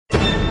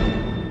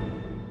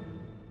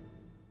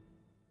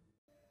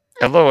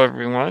Hello,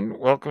 everyone.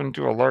 Welcome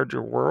to A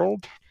Larger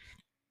World,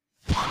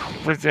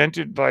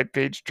 presented by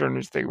Page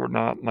Turners They Were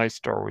Not, my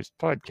Star Wars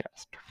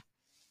podcast.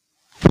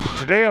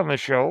 Today on the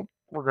show,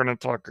 we're going to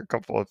talk a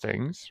couple of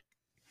things.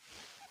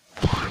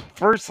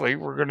 Firstly,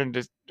 we're going to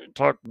just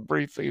talk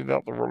briefly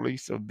about the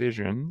release of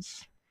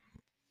Visions.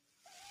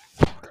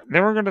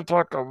 Then we're going to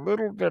talk a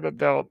little bit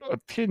about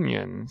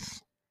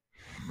opinions.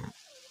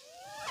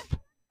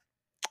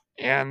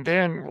 And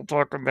then we'll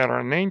talk about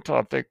our main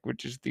topic,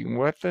 which is the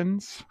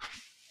weapons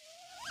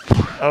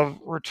of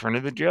Return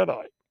of the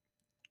Jedi.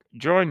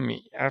 Join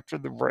me after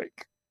the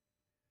break.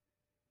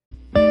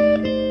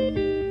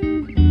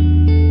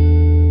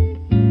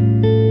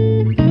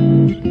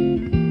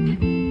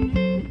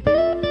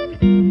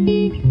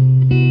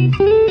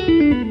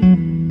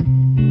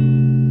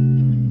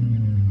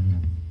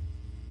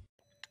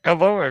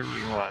 Hello,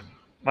 everyone.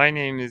 My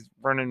name is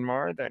Brennan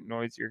Marr. That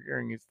noise you're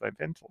hearing is my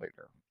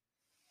ventilator.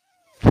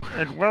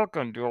 And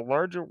welcome to A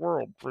Larger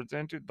World,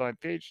 presented by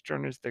Page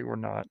Turners They Were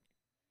Not,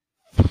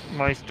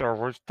 my Star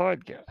Wars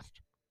podcast.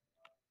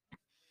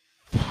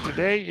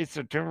 Today is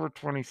September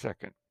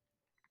 22nd.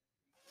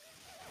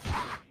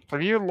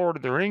 For you Lord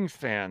of the Rings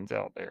fans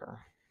out there,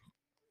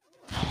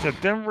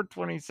 September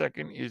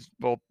 22nd is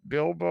both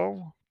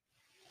Bilbo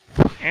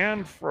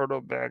and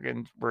Frodo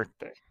Baggins'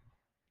 birthday.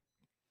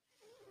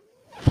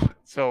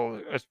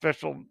 So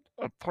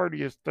a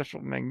party of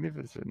special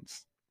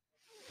magnificence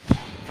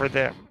for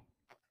them.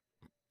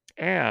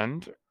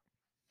 And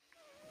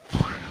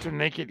to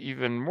make it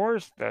even more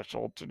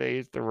special, today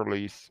is the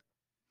release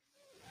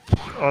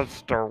of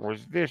Star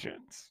Wars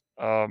Visions.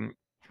 I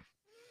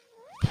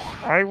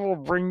will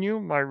bring you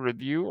my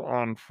review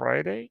on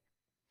Friday.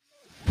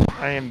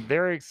 I am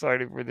very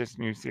excited for this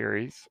new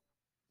series.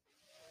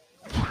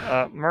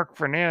 Mark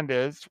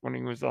Fernandez, when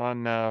he was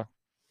on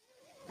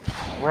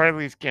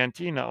Riley's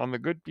Cantina on the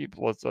Good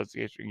People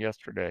Association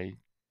yesterday,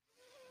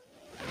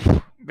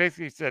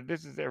 basically said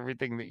this is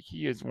everything that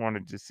he has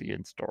wanted to see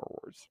in Star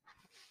Wars.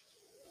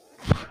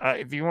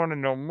 If you want to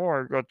know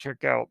more, go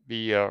check out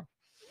the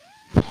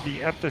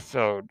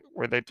episode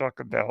where they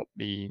talk about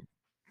the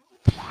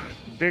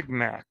Big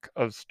Mac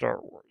of Star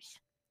Wars.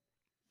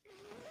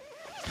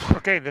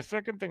 Okay, the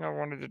second thing I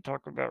wanted to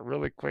talk about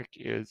really quick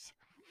is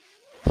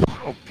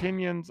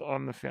opinions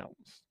on the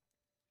films.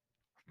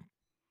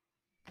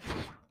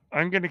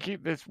 I'm going to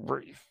keep this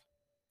brief.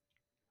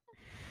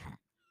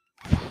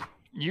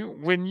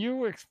 When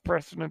you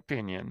express an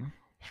opinion,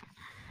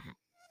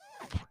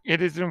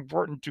 it is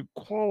important to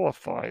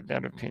qualify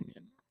that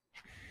opinion.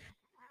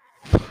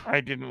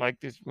 I didn't like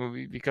this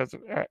movie because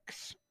of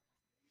X.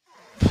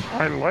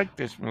 I like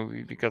this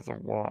movie because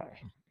of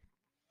Y.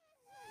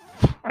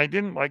 I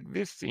didn't like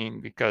this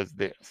scene because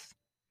this.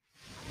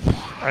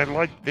 I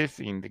like this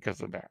scene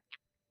because of that.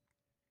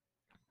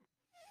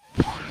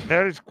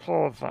 That is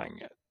qualifying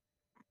it.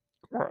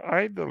 Where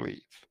I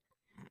believe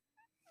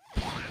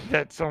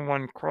that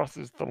someone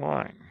crosses the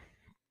line,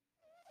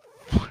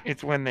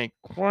 it's when they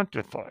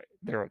quantify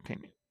their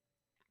opinion.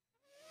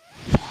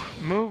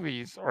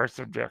 Movies are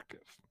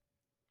subjective.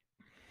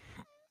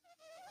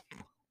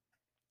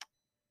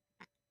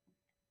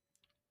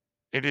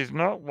 It is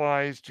not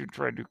wise to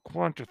try to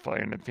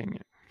quantify an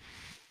opinion.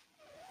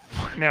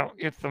 Now,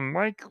 if the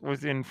mic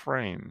was in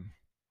frame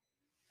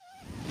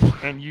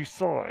and you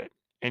saw it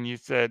and you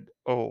said,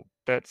 oh,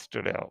 that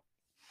stood out,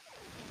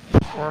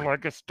 or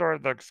like a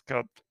Starbucks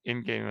cup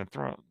in Game of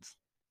Thrones,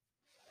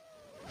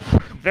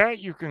 that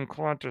you can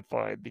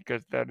quantify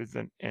because that is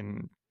an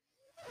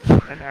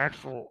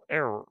actual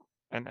error,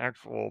 an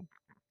actual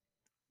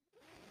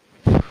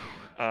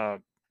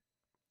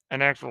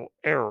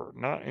error,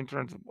 not in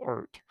terms of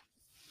art,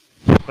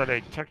 but a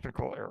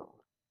technical error.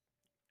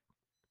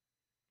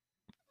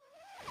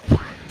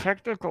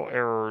 Technical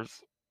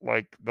errors,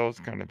 like those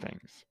kind of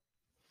things,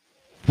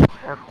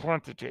 are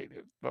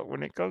quantitative, but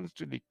when it comes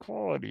to the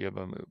quality of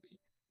a movie,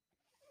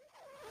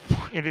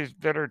 it is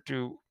better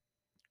to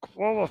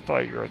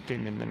qualify your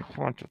opinion than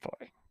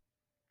quantify.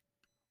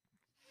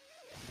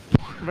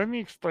 Let me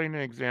explain an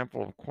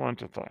example of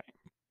quantifying.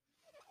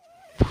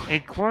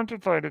 A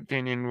quantified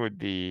opinion would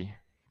be,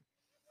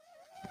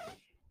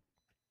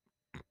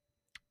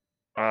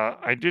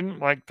 I didn't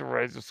like The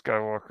Rise of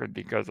Skywalker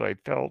because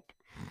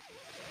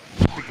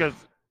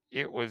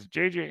it was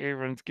J.J.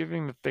 Abrams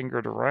giving the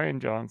finger to Rian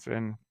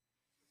Johnson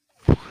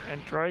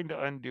and trying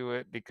to undo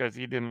it because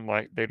they don't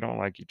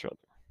like each other.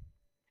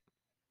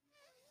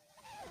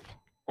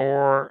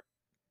 Or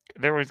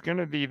there was going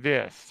to be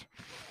this,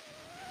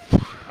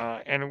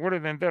 and it would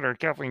have been better if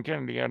Kathleen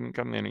Kennedy hadn't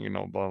come in,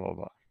 blah, blah,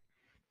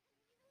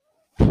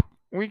 blah.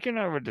 We can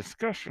have a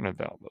discussion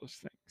about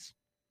those things.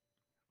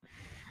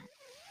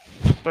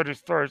 But as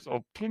far as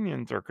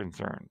opinions are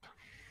concerned,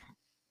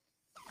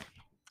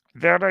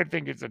 that I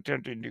think is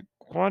attempting to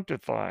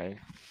quantify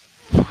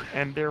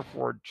and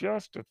therefore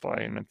justify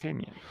an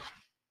opinion,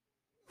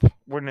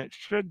 when it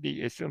should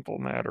be a simple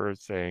matter of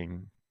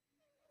saying,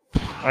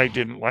 I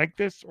didn't like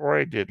this or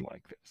I did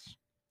like this.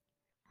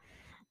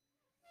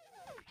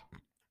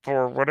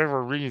 For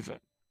whatever reason.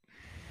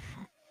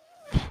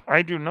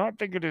 I do not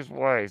think it is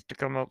wise to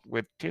come up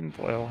with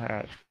tinfoil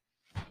hat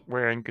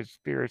wearing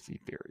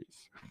conspiracy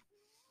theories,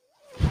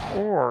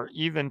 or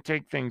even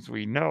take things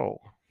we know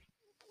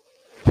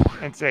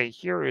and say,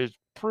 here is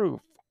proof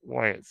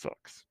why it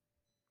sucks.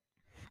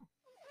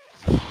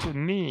 To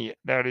me,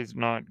 that is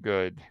not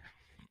good.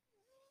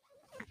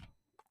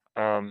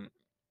 That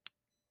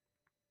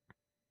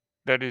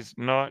is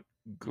not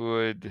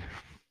good.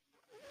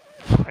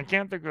 I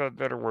can't think of a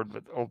better word,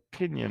 but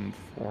opinion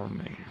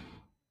forming.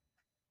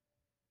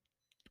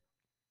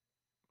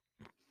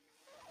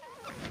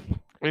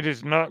 It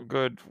is not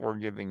good for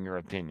giving your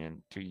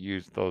opinion to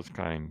use those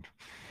kind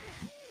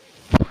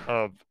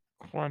of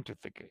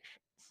quantifications.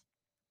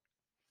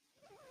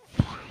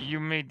 You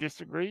may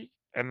disagree,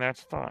 and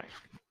that's fine.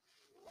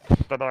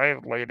 But I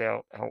have laid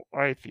out how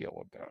I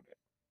feel about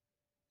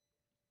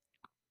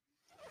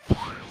it.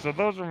 So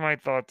those are my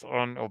thoughts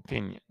on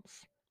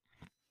opinions.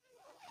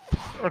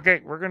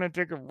 Okay, we're going to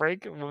take a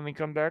break, and when we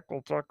come back,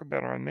 we'll talk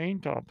about our main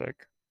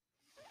topic,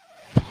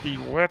 the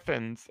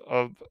weapons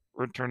of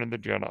Return of the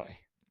Jedi.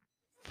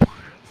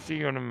 See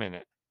you in a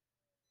minute.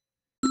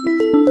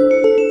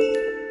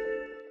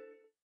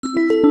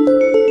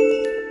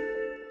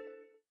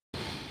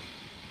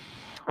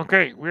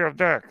 Okay, we are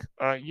back.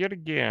 Yet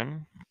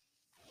again,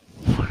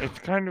 it's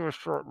kind of a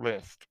short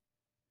list,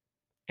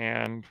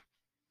 and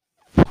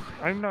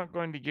I'm not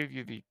going to give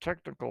you the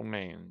technical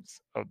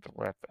names of the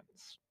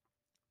weapons,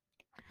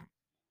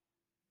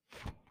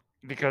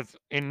 because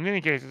in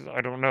many cases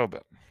I don't know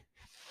them.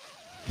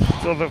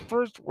 So the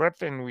first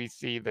weapon we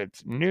see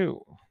that's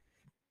new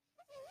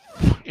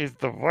is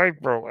the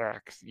vibro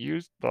axe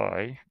used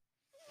by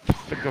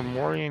the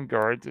Gamorrean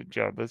guards at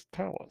Jabba's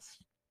palace.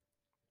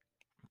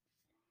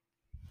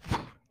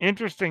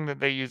 Interesting that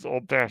they use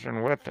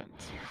old-fashioned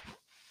weapons.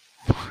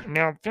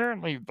 Now,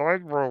 apparently,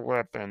 vibro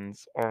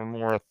weapons are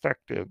more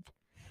effective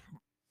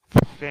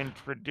than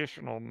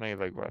traditional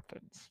melee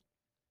weapons.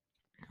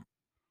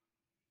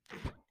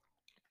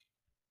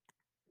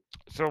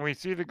 So we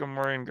see the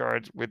Gamorrean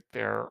guards with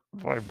their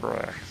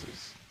vibro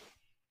axes.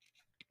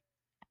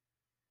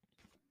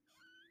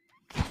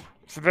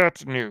 So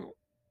that's new.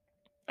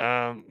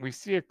 We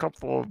see a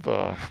couple of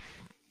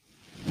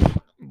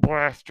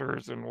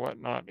blasters and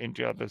whatnot in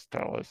Jabba's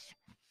palace,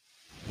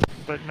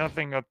 but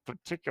nothing of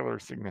particular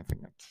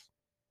significance.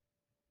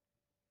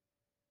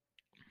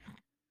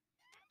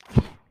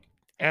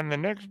 And the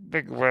next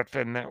big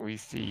weapon that we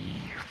see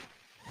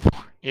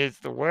is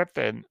the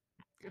weapon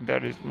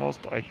that is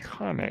most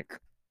iconic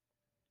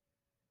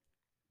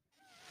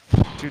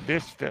to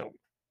this film.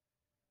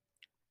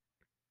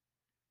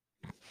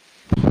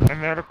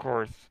 And that, of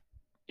course,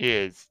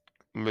 is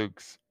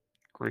Luke's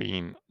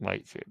green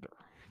lightsaber.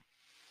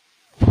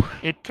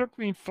 It took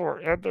me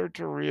forever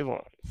to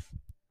realize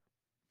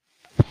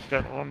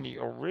that on the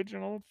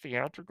original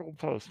theatrical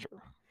poster,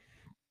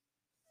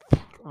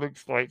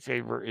 Luke's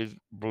lightsaber is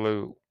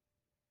blue.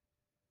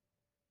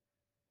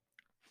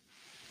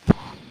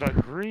 The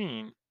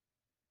green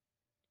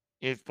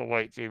is the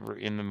lightsaber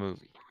in the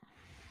movie.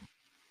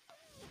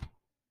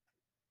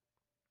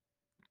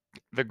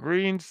 The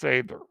green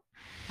saber.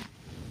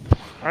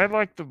 I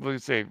like the blue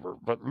saber,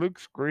 but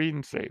Luke's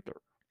green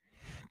saber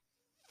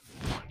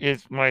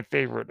is my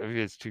favorite of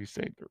his two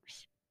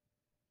sabers.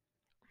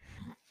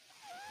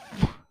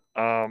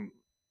 I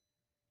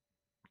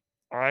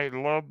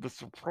love the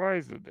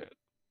surprise of it.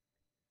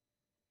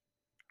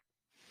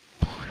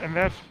 And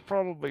that's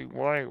probably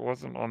why it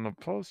wasn't on the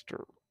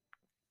poster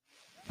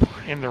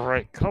in the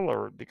right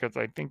color, because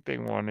I think they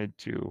wanted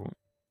to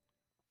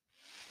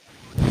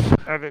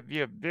have it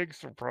be a big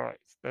surprise.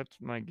 That's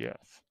my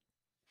guess.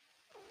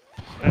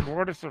 And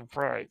what a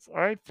surprise.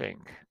 I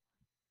think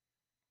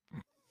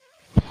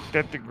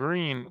that the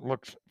green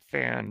looks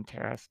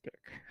fantastic.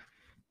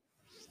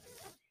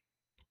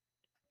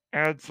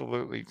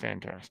 Absolutely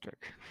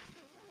fantastic.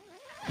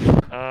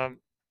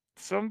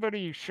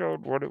 Somebody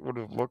showed what it would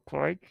have looked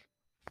like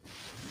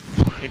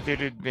if it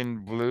had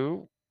been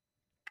blue.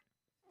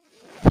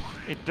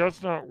 It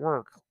does not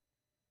work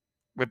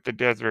with the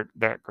desert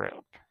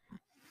background.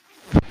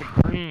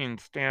 The green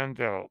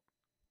stands out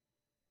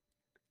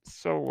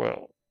so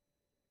well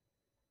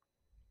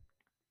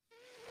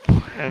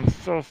and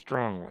so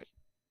strongly.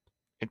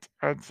 It's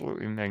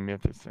absolutely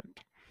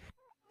magnificent.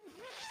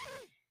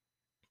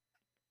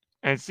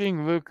 And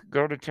seeing Luke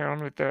go to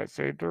town with that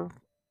saber,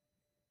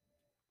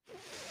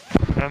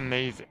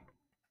 amazing.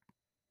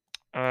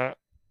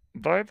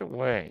 By the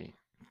way,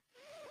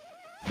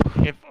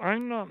 if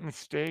I'm not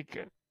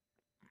mistaken,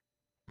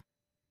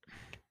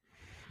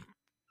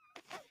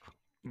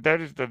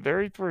 that is the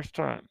very first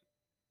time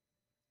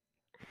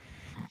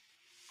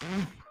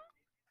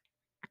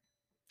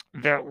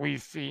that we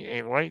see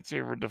a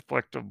lightsaber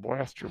deflect a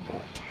blaster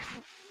bolt,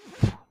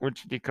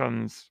 which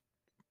becomes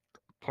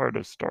part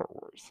of Star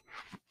Wars.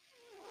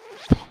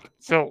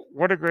 So,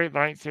 what a great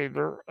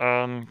lightsaber.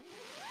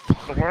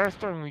 The last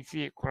time we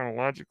see it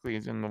chronologically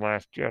is in The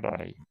Last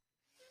Jedi.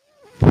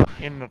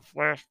 In the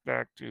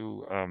flashback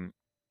to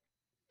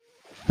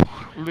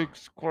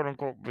Luke's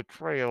quote-unquote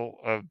betrayal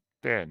of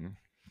Ben.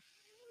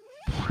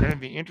 And I'd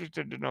be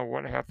interested to know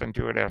what happened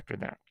to it after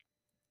that.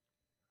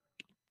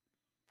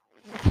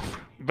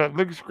 But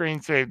Luke's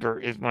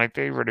screensaver is my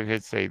favorite of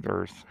his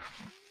sabers.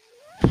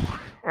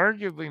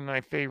 Arguably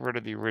my favorite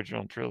of the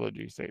original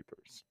trilogy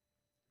sabers.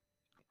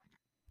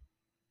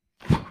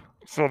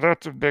 So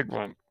that's a big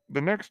one.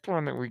 The next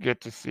one that we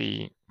get to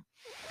see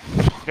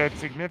that's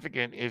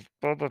significant is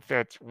Boba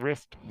Fett's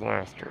wrist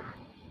blaster.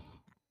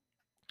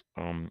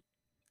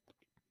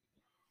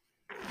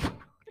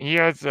 He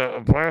has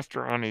a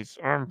blaster on his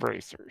arm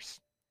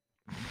bracers.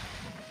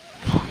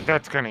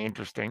 That's kind of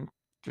interesting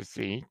to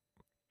see.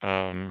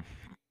 And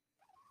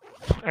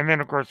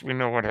then, of course, we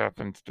know what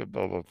happens to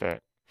Boba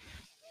Fett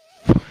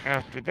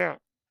after that.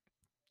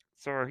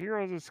 So our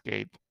heroes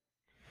escape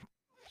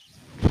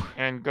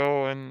and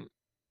go and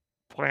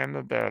plan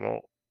the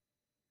battle,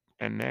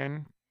 and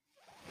then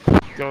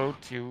go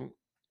to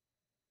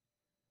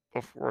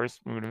the forest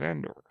moon of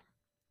Endor,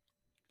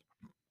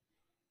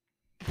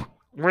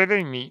 where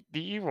they meet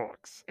the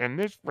Ewoks. And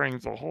this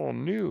brings a whole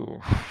new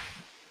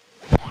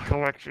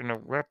collection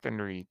of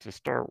weaponry to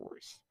Star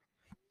Wars.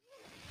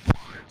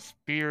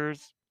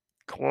 Spears,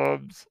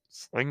 clubs,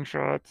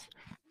 slingshots,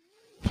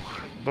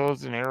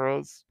 bows and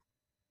arrows,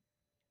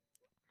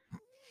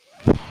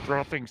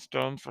 dropping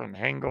stones from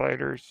hang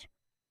gliders,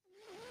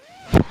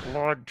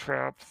 log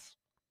traps.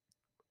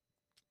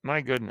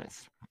 My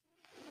goodness.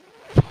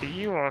 The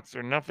Ewoks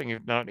are nothing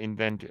if not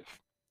inventive.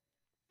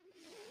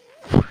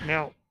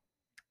 Now,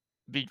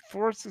 the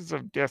Forces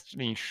of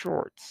Destiny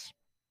shorts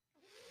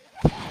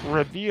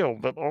reveal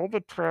that all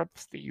the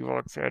traps the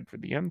Ewoks had for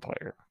the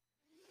Empire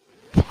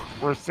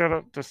were set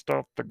up to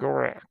stop the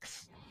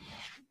Gorax,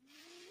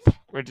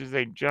 which is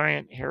a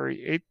giant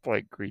hairy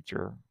ape-like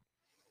creature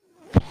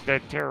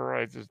that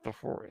terrorizes the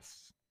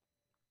forests.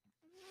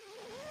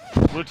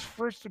 Which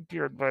first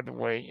appeared, by the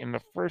way, in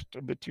the first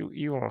of the two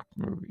Ewok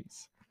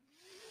movies,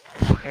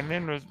 and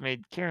then was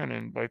made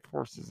canon by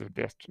Forces of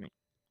Destiny.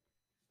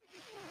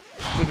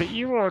 So the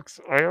Ewoks,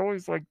 I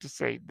always like to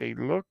say, they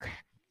look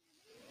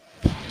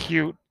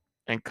cute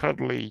and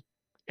cuddly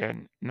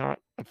and not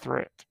a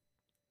threat.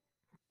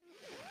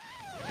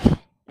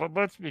 But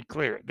let's be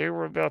clear, they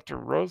were about to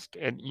roast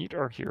and eat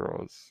our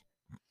heroes.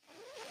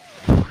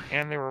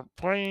 And they were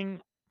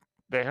playing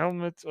the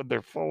helmets of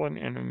their fallen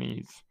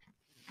enemies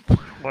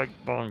like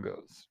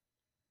bongos.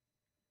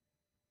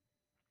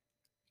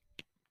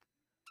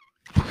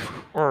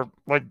 Or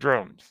like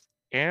drums.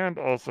 And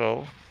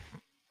also,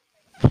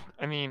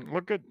 I mean,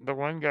 look at the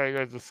one guy who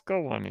has a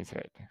skull on his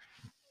head.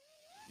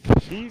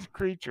 These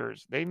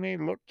creatures, they may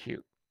look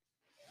cute,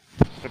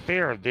 but they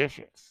are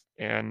vicious.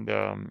 And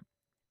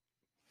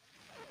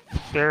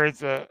there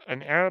is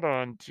an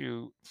add-on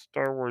to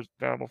Star Wars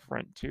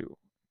Battlefront 2,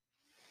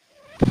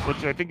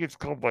 which I think it's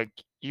called like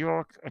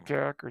Ewok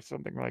Attack or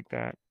something like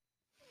that.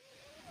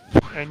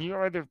 And you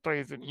either play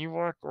as an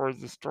Ewok or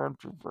as a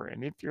Stormtrooper.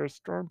 And if you're a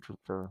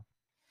Stormtrooper,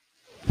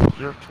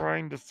 you're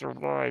trying to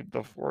survive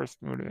the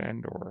forest moon of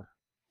Endor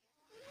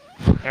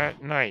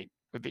at night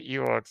with the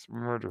Ewoks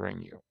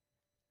murdering you.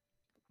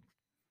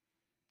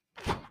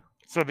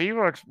 So the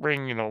Ewoks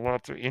bring,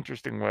 lots of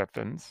interesting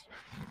weapons,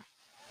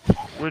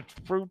 which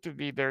prove to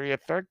be very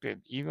effective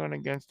even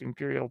against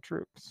Imperial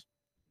troops.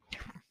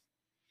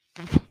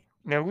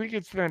 Now, we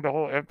could spend a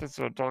whole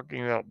episode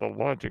talking about the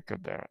logic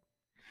of that,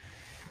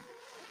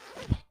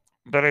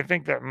 but I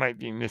think that might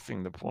be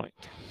missing the point.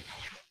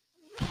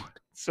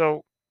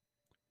 So,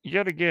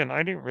 yet again,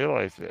 I didn't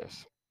realize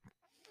this,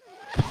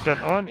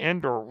 that on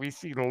Endor, we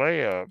see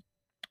Leia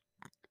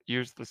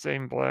use the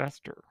same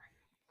blaster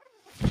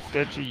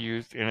that she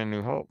used in A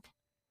New Hope,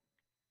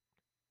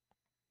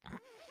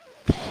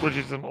 which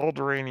is an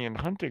Alderaanian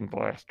hunting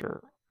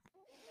blaster,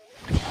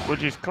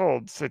 which is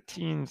called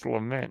Satine's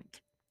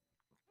Lament.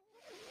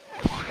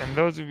 And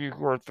those of you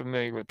who are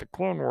familiar with the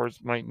Clone Wars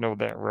might know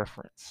that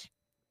reference.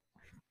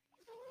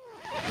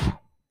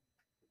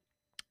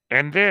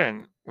 And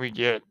then we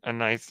get a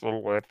nice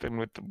little weapon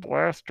with the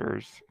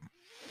blasters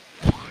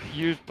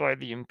used by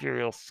the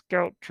Imperial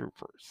Scout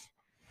Troopers.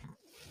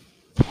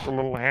 The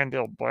little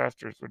handheld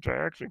blasters, which I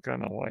actually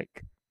kind of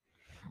like.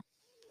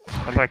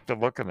 I like the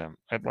look of them.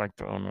 I'd like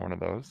to own one of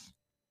those.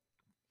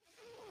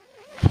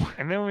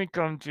 And then we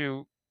come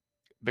to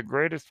the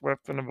greatest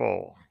weapon of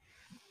all.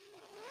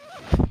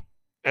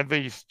 At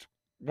least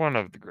one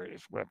of the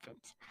greatest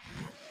weapons.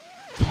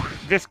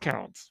 This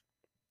counts.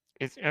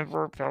 It's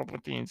Emperor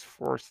Palpatine's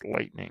Force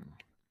Lightning.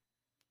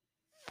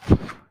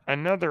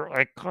 Another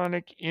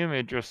iconic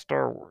image of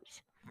Star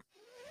Wars.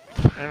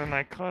 And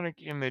an iconic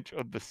image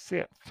of the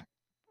Sith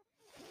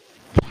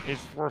is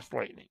Force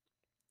Lightning.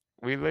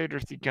 We later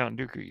see Count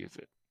Dooku use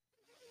it.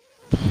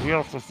 We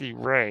also see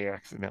Rey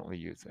accidentally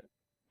use it.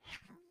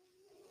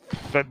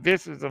 But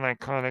this is an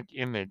iconic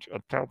image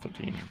of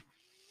Palpatine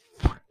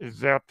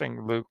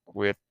zapping Luke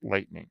with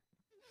lightning.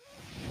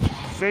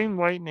 Same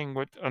lightning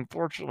which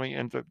unfortunately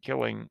ends up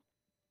killing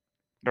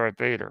Darth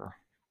Vader.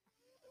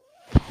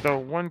 Though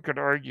one could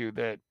argue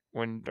that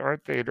when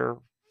Darth Vader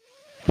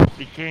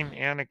became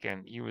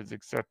Anakin, he was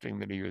accepting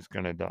that he was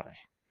going to die.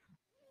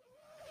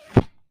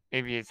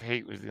 Maybe his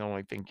hate was the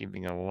only thing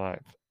keeping him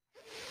alive.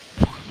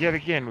 Yet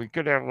again, we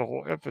could have a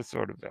whole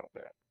episode about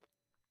that.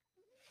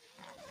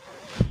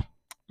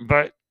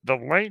 But the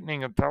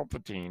lightning of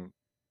Palpatine,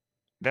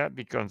 that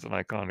becomes an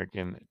iconic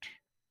image.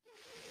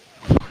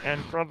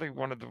 And probably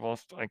one of the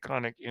most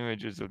iconic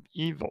images of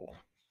evil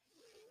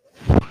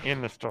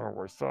in the Star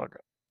Wars saga.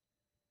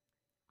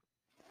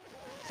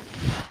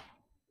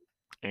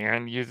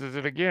 And uses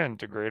it again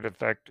to great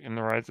effect in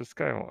The Rise of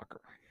Skywalker.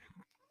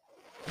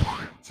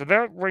 So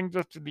that brings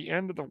us to the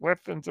end of the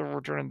weapons of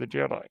Return of the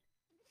Jedi.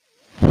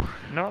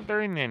 Not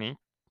very many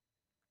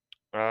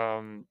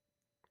that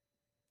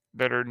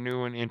are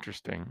new and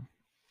interesting.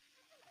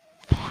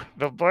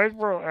 The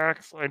Vibro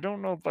axe, I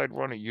don't know if I'd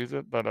want to use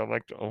it, but I'd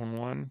like to own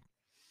one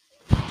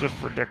just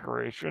for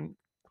decoration.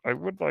 I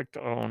would like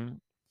to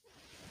own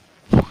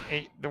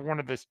one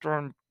of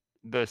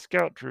the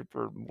Scout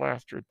Trooper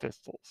blaster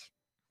pistols.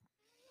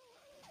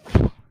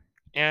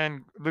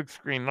 And Luke's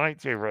green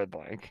lightsaber I'd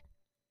like.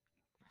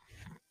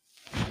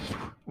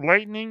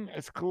 Lightning,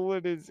 as cool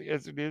as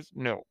it is,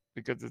 no,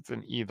 because it's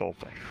an evil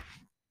thing.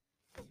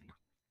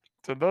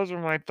 So those are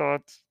my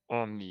thoughts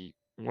on the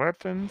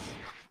weapons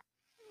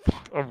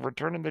of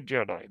Return of the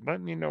Jedi.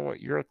 Let me know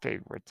what your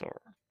favorites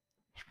are.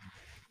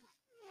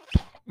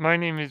 My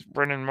name is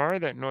Brennan Marr.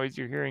 That noise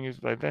you're hearing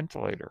is my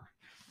ventilator.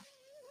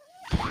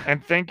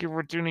 And thank you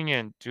for tuning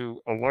in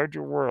to A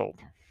Larger World,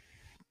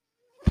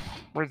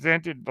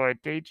 presented by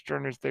Page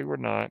Turners They Were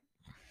Not,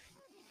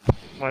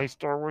 my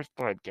Star Wars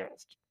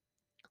podcast.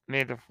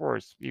 May the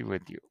Force be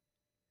with you.